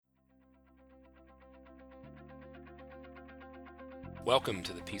Welcome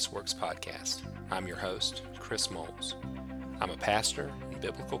to the Peaceworks Podcast. I'm your host, Chris Moles. I'm a pastor and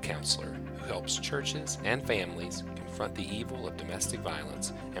biblical counselor who helps churches and families confront the evil of domestic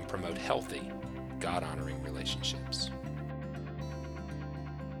violence and promote healthy, God-honoring relationships.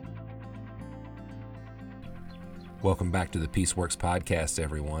 Welcome back to the Peaceworks Podcast,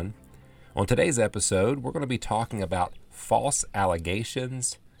 everyone. On today's episode, we're going to be talking about false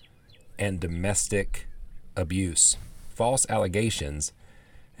allegations and domestic abuse. False allegations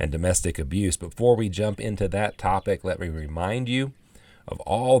and domestic abuse. Before we jump into that topic, let me remind you of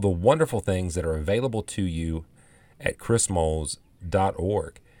all the wonderful things that are available to you at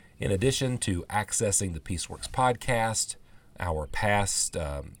chrismoles.org. In addition to accessing the Peaceworks podcast, our past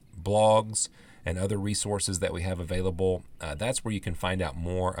blogs, and other resources that we have available, that's where you can find out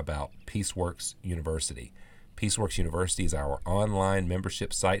more about Peaceworks University. Peaceworks University is our online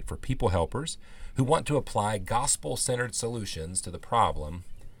membership site for people helpers who want to apply gospel-centered solutions to the problem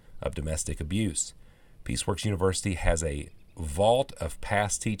of domestic abuse. Peaceworks University has a vault of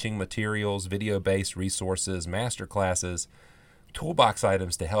past teaching materials, video-based resources, master classes, toolbox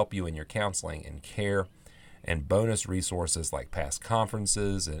items to help you in your counseling and care, and bonus resources like past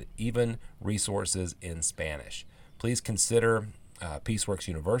conferences and even resources in Spanish. Please consider Peaceworks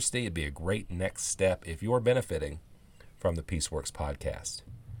University. It'd be a great next step if you're benefiting from the Peaceworks podcast.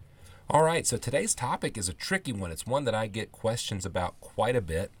 All right, so today's topic is a tricky one. It's one that I get questions about quite a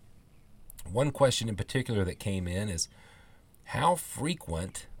bit. One question in particular that came in is, how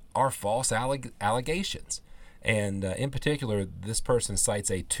frequent are false allegations? And in particular, this person cites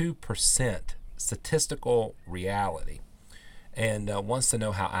a 2% statistical reality and wants to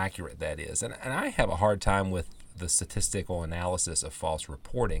know how accurate that is. And I have a hard time with the statistical analysis of false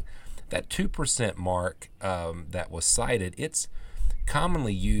reporting. That 2% mark that was cited, it's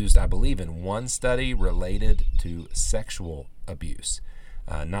commonly used, I believe, in one study related to sexual abuse,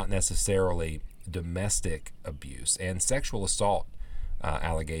 not necessarily domestic abuse. And sexual assault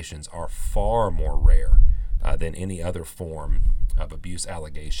allegations are far more rare than any other form of abuse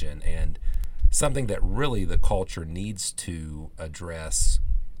allegation, and something that really the culture needs to address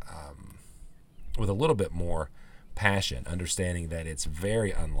with a little bit more passion, understanding that it's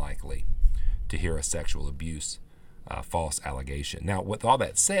very unlikely to hear a sexual abuse false allegation. Now, with all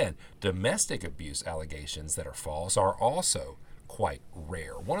that said, domestic abuse allegations that are false are also quite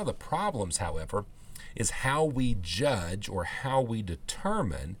rare. One of the problems, however, is how we judge or how we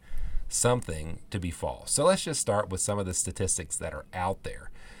determine something to be false. So let's just start with some of the statistics that are out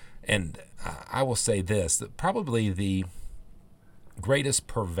there. And I will say this, that probably the greatest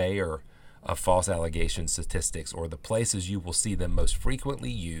purveyor of false allegation statistics, or the places you will see them most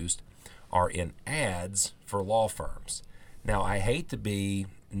frequently used, are in ads for law firms. Now, I hate to be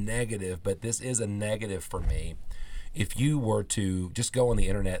negative, but this is a negative for me. If you were to just go on the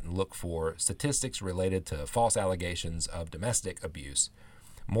internet and look for statistics related to false allegations of domestic abuse,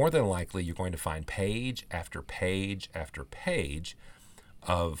 more than likely you're going to find page after page after page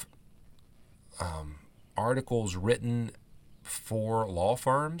of articles written for law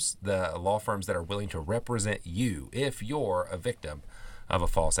firms, the law firms that are willing to represent you if you're a victim of a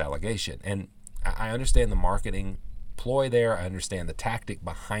false allegation. And I understand the marketing ploy there. I understand the tactic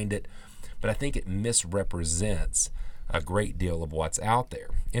behind it, but I think it misrepresents a great deal of what's out there.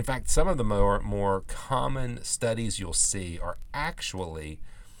 In fact, some of the more common studies you'll see are actually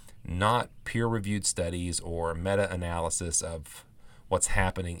not peer-reviewed studies or meta-analysis of what's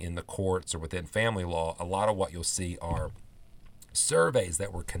happening in the courts or within family law. A lot of what you'll see are surveys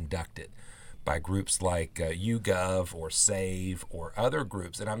that were conducted by groups like YouGov or SAVE or other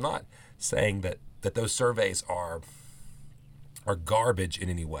groups. And I'm not saying that those surveys are garbage in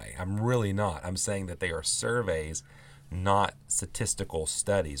any way. I'm really not. I'm saying that they are surveys, not statistical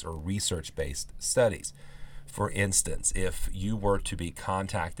studies or research-based studies. For instance, if you were to be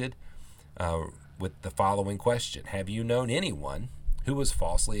contacted with the following question, have you known anyone who was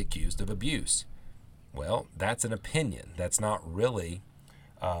falsely accused of abuse? Well, that's an opinion. That's not really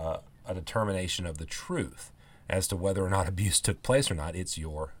a determination of the truth as to whether or not abuse took place or not. It's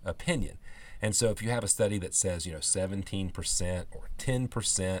your opinion. And so if you have a study that says, 17% or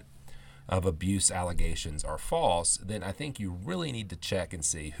 10% of abuse allegations are false, then I think you really need to check and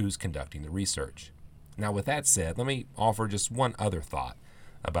see who's conducting the research. Now, with that said, let me offer just one other thought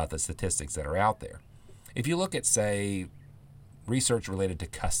about the statistics that are out there. If you look at, say, research related to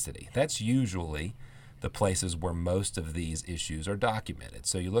custody, that's usually the places where most of these issues are documented.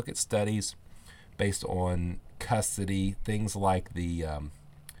 So you look at studies based on custody, things like the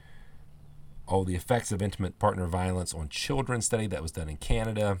effects of intimate partner violence on children study that was done in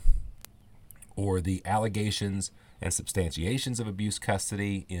Canada, or the allegations and substantiations of abuse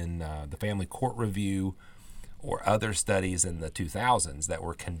custody in the Family Court Review or other studies in the 2000s that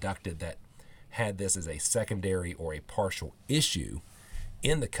were conducted that had this as a secondary or a partial issue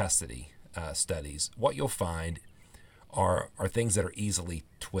in the custody studies, what you'll find are things that are easily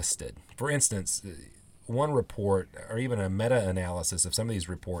twisted. For instance, one report or even a meta-analysis of some of these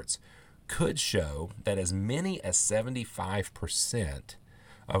reports could show that as many as 75%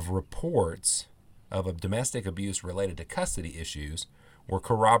 of reports of a domestic abuse related to custody issues were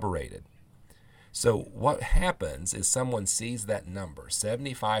corroborated. So what happens is someone sees that number,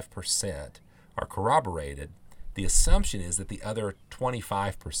 75% are corroborated. The assumption is that the other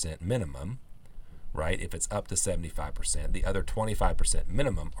 25% minimum, right, if it's up to 75%, the other 25%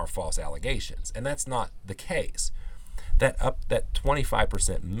 minimum are false allegations. And that's not the case. That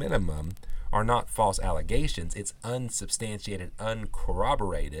 25% minimum are not false allegations. It's unsubstantiated,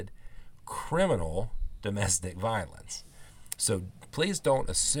 uncorroborated criminal domestic violence. So please don't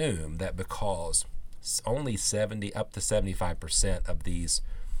assume that because only 70 up to 75% of these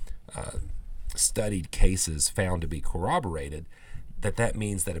studied cases found to be corroborated, that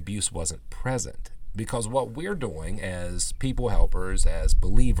means that abuse wasn't present. Because what we're doing as people helpers, as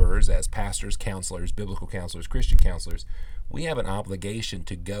believers, as pastors, counselors, biblical counselors, Christian counselors, we have an obligation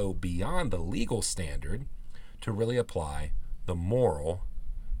to go beyond the legal standard to really apply the moral,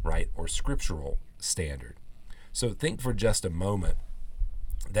 right, or scriptural standard. So think for just a moment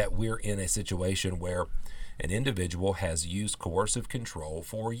that we're in a situation where an individual has used coercive control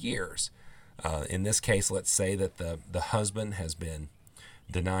for years. In this case, let's say that the husband has been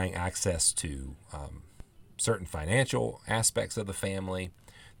denying access to certain financial aspects of the family.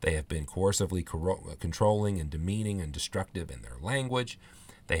 They have been coercively controlling and demeaning and destructive in their language.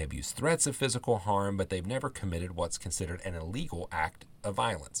 They have used threats of physical harm, but they've never committed what's considered an illegal act of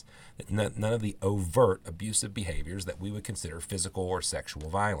violence. None of the overt abusive behaviors that we would consider physical or sexual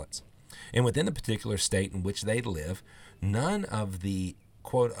violence. And within the particular state in which they live, none of the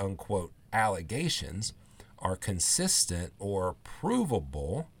quote-unquote allegations are consistent or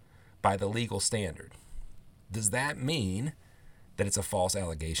provable by the legal standard. Does that mean that it's a false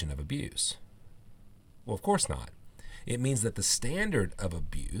allegation of abuse? Well, of course not. It means that the standard of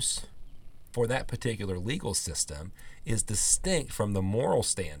abuse for that particular legal system is distinct from the moral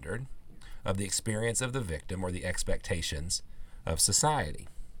standard of the experience of the victim or the expectations of society.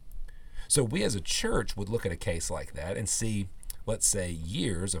 So we as a church would look at a case like that and see, let's say,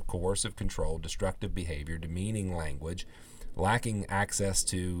 years of coercive control, destructive behavior, demeaning language, lacking access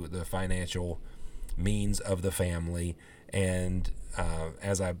to the financial means of the family, and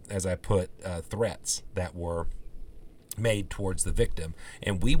as I put, threats that were made towards the victim.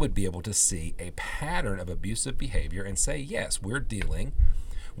 And we would be able to see a pattern of abusive behavior and say, yes, we're dealing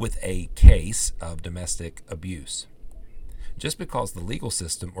with a case of domestic abuse. Just because the legal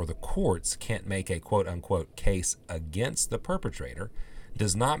system or the courts can't make a quote-unquote case against the perpetrator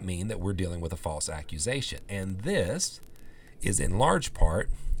does not mean that we're dealing with a false accusation. And this is in large part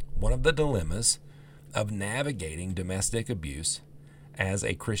one of the dilemmas of navigating domestic abuse as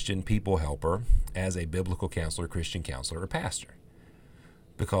a Christian people helper, as a biblical counselor, Christian counselor, or pastor.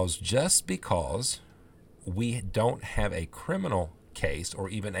 Because just because we don't have a criminal case or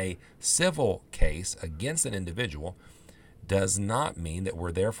even a civil case against an individual does not mean that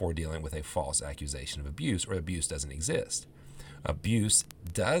we're therefore dealing with a false accusation of abuse or abuse doesn't exist. Abuse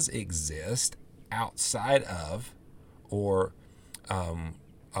does exist outside of or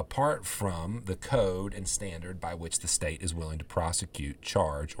apart from the code and standard by which the state is willing to prosecute,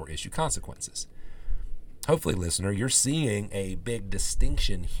 charge, or issue consequences. Hopefully, listener, you're seeing a big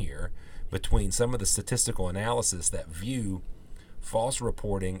distinction here between some of the statistical analysis that view false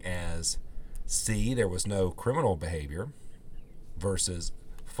reporting as, see, there was no criminal behavior, versus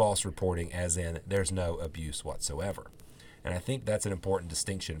false reporting as in there's no abuse whatsoever. And I think that's an important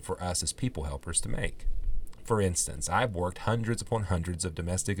distinction for us as people helpers to make. For instance, I've worked hundreds upon hundreds of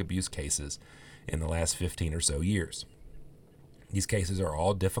domestic abuse cases in the last 15 or so years. These cases are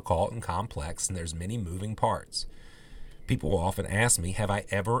all difficult and complex, and there's many moving parts. People will often ask me, have I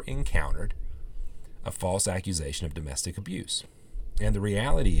ever encountered a false accusation of domestic abuse? And the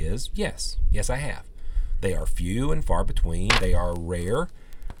reality is, yes, I have. They are few and far between. They are rare.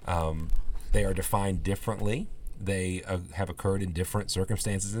 They are defined differently. They have occurred in different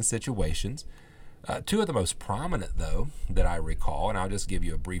circumstances and situations. Two of the most prominent, though, that I recall, and I'll just give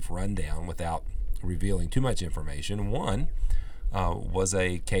you a brief rundown without revealing too much information. One was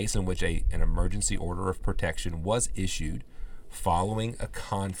a case in which an emergency order of protection was issued following a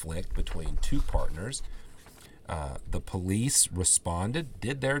conflict between two partners. The police responded,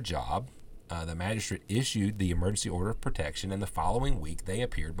 did their job, The magistrate issued the emergency order of protection, and the following week they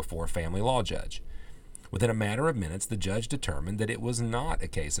appeared before a family law judge. Within a matter of minutes, the judge determined that it was not a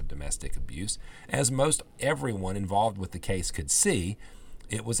case of domestic abuse. As most everyone involved with the case could see,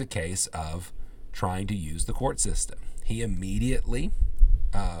 it was a case of trying to use the court system. He immediately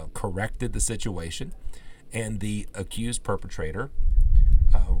corrected the situation, and the accused perpetrator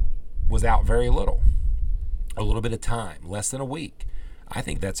was out very little, a little bit of time, less than a week. I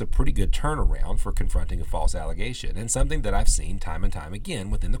think that's a pretty good turnaround for confronting a false allegation, and something that I've seen time and time again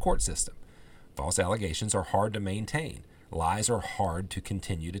within the court system. False allegations are hard to maintain. Lies are hard to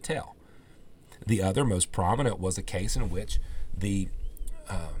continue to tell. The other most prominent was a case in which the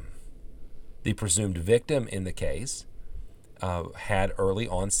presumed victim in the case had early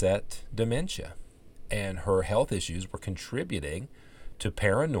onset dementia, and her health issues were contributing to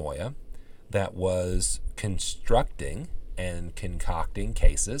paranoia that was constructing and concocting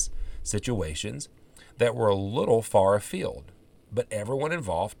cases, situations that were a little far afield. But everyone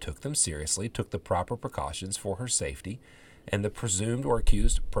involved took them seriously, took the proper precautions for her safety, and the presumed or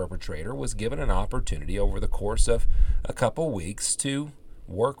accused perpetrator was given an opportunity over the course of a couple weeks to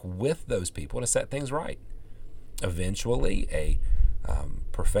work with those people to set things right. Eventually, a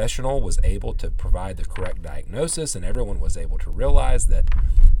professional was able to provide the correct diagnosis, and everyone was able to realize that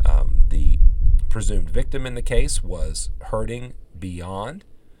the presumed victim in the case was hurting beyond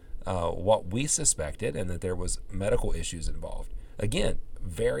what we suspected, and that there was medical issues involved. Again,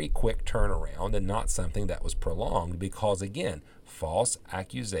 very quick turnaround, and not something that was prolonged, because again, false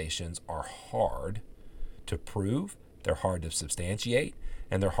accusations are hard to prove, they're hard to substantiate,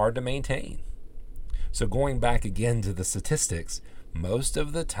 and they're hard to maintain. So going back again to the statistics, most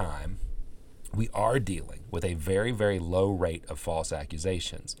of the time we are dealing with a very, very low rate of false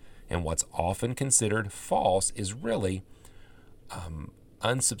accusations. And what's often considered false is really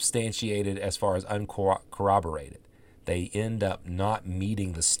unsubstantiated as far as uncorroborated. They end up not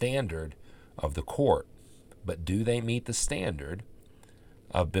meeting the standard of the court. But do they meet the standard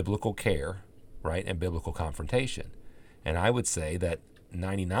of biblical care, right, and biblical confrontation? And I would say that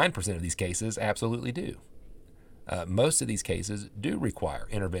 99% of these cases absolutely do. Most of these cases do require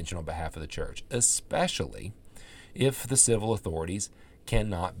intervention on behalf of the church, especially if the civil authorities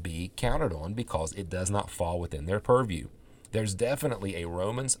cannot be counted on because it does not fall within their purview. There's definitely a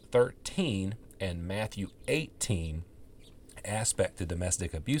Romans 13 and Matthew 18 aspect to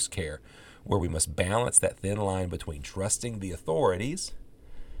domestic abuse care, where we must balance that thin line between trusting the authorities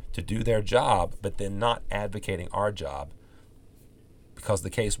to do their job, but then not advocating our job because the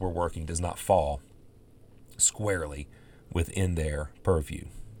case we're working does not fall squarely within their purview.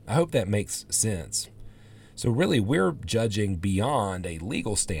 I hope that makes sense. So really, we're judging beyond a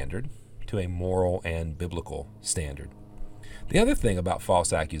legal standard to a moral and biblical standard. The other thing about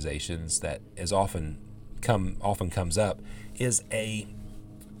false accusations that is often comes up is a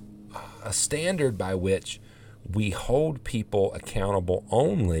standard by which we hold people accountable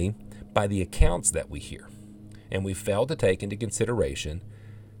only by the accounts that we hear. And we fail to take into consideration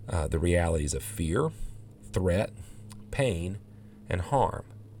the realities of fear, threat, pain, and harm.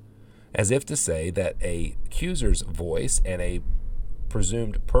 As if to say that a accuser's voice and a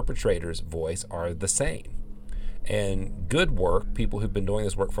presumed perpetrator's voice are the same. And good work, people who've been doing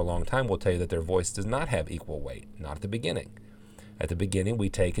this work for a long time will tell you that their voice does not have equal weight, not at the beginning. At the beginning, we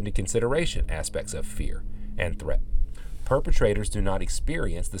take into consideration aspects of fear and threat. Perpetrators do not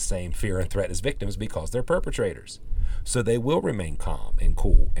experience the same fear and threat as victims because they're perpetrators. So they will remain calm and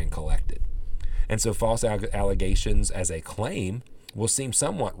cool and collected. And so false allegations as a claim will seem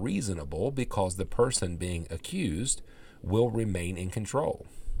somewhat reasonable because the person being accused will remain in control,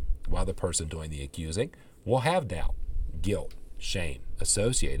 while the person doing the accusing will have doubt, guilt, shame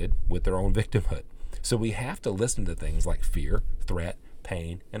associated with their own victimhood. So we have to listen to things like fear, threat,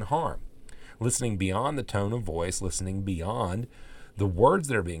 pain, and harm. Listening beyond the tone of voice, listening beyond the words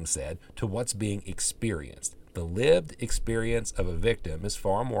that are being said to what's being experienced. The lived experience of a victim is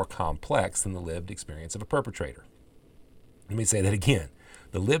far more complex than the lived experience of a perpetrator. Let me say that again.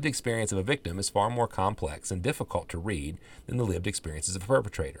 The lived experience of a victim is far more complex and difficult to read than the lived experiences of a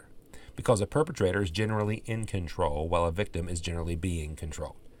perpetrator, because a perpetrator is generally in control while a victim is generally being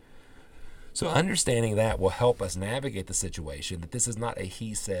controlled. So understanding that will help us navigate the situation, that this is not a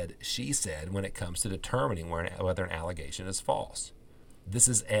he said, she said when it comes to determining whether an allegation is false. This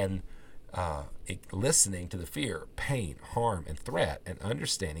is listening to the fear, pain, harm, and threat, and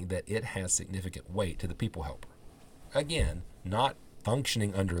understanding that it has significant weight to the people helper. Again, not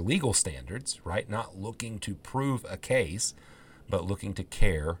functioning under legal standards, right? Not looking to prove a case, but looking to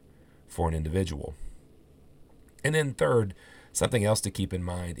care for an individual. And then third, Something else to keep in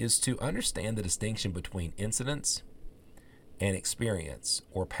mind is to understand the distinction between incidents and experience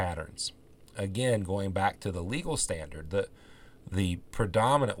or patterns. Again, going back to the legal standard, the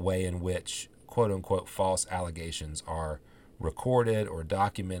predominant way in which quote unquote false allegations are recorded or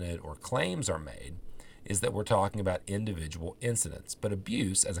documented or claims are made is that we're talking about individual incidents. But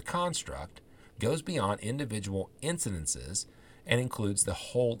abuse as a construct goes beyond individual incidences and includes the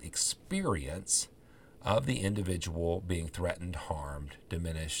whole experience of the individual being threatened, harmed,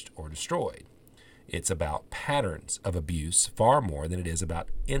 diminished, or destroyed. It's about patterns of abuse far more than it is about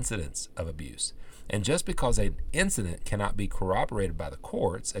incidents of abuse. And just because an incident cannot be corroborated by the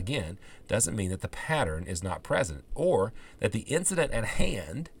courts, again, doesn't mean that the pattern is not present or that the incident at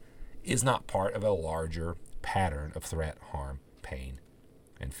hand is not part of a larger pattern of threat, harm, pain,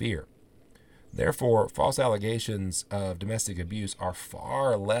 and fear. Therefore, false allegations of domestic abuse are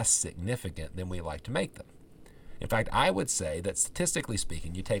far less significant than we like to make them. In fact, I would say that statistically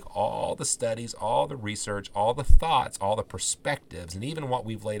speaking, you take all the studies, all the research, all the thoughts, all the perspectives, and even what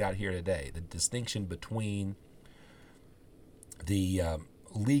we've laid out here today, the distinction between the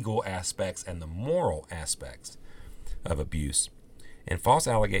legal aspects and the moral aspects of abuse. And false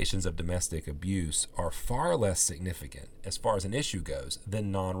allegations of domestic abuse are far less significant as far as an issue goes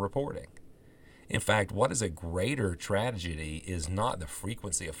than non-reporting. In fact, what is a greater tragedy is not the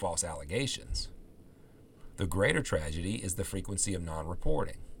frequency of false allegations. The greater tragedy is the frequency of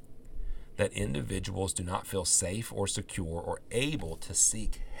non-reporting, that individuals do not feel safe or secure or able to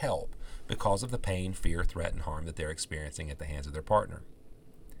seek help because of the pain, fear, threat, and harm that they're experiencing at the hands of their partner.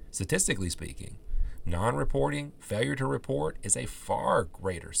 Statistically speaking, non-reporting, failure to report, is a far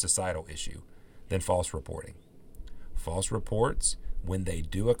greater societal issue than false reporting. False reports, when they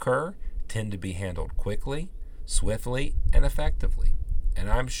do occur, tend to be handled quickly, swiftly, and effectively. And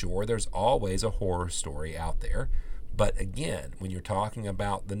I'm sure there's always a horror story out there. But again, when you're talking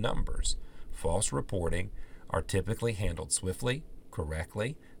about the numbers, false reporting are typically handled swiftly,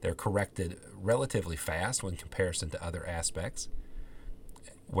 correctly. They're corrected relatively fast when comparison to other aspects,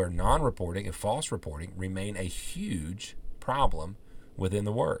 where non-reporting and false reporting remain a huge problem within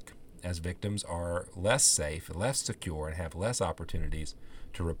the work, as victims are less safe, less secure, and have less opportunities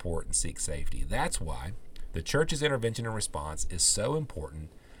to report and seek safety. That's why the church's intervention and response is so important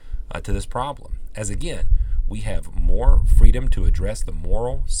to this problem, as again, we have more freedom to address the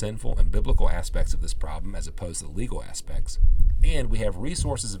moral, sinful, and biblical aspects of this problem as opposed to the legal aspects. And we have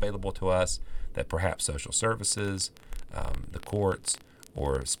resources available to us that perhaps social services, the courts,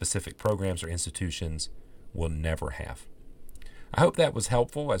 or specific programs or institutions will never have. I hope that was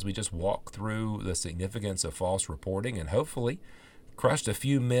helpful as we just walk through the significance of false reporting and hopefully crushed a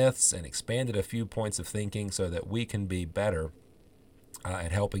few myths and expanded a few points of thinking so that we can be better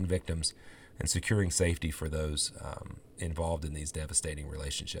at helping victims and securing safety for those involved in these devastating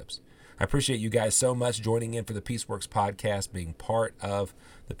relationships. I appreciate you guys so much joining in for the PeaceWorks podcast, being part of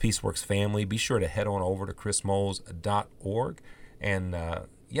the PeaceWorks family. Be sure to head on over to chrismoles.org and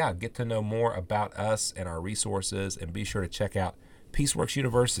get to know more about us and our resources, and be sure to check out PeaceWorks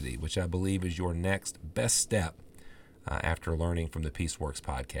University, which I believe is your next best step after learning from the PeaceWorks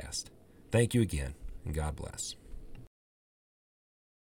podcast. Thank you again, and God bless.